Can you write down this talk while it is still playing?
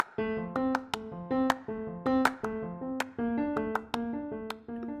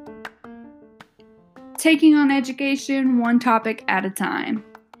taking on education one topic at a time.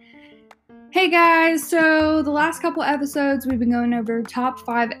 Hey guys, so the last couple episodes we've been going over top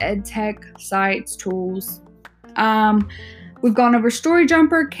 5 EdTech sites, tools. We've gone over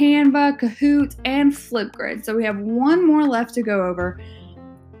StoryJumper, Canva, Kahoot, and Flipgrid. So we have one more left to go over,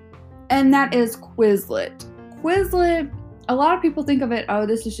 and that is Quizlet. Quizlet, a lot of people think of it, oh,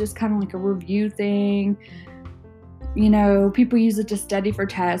 this is just kind of like a review thing. You know, people use it to study for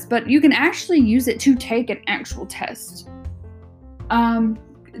tests, but you can actually use it to take an actual test.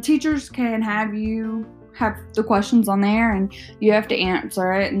 Teachers can have you have the questions on there and you have to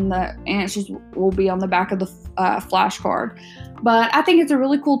answer it, and the answers will be on the back of the flashcard. But I think it's a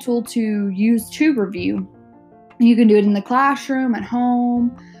really cool tool to use to review. You can do it in the classroom, at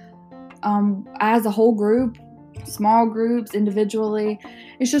home, as a whole group, small groups, individually.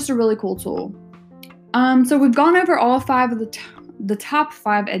 It's just a really cool tool. So we've gone over all 5 of the top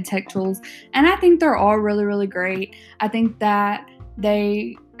 5 EdTech tools, and I think they're all really, really great. I think that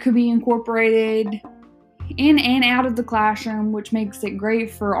they could be incorporated in and out of the classroom, which makes it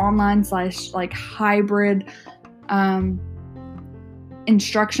great for online / like hybrid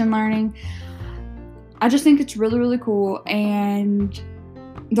instruction learning. I just think it's really, really cool, and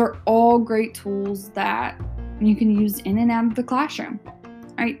they're all great tools that you can use in and out of the classroom.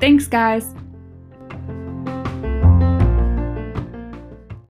 All right, thanks guys.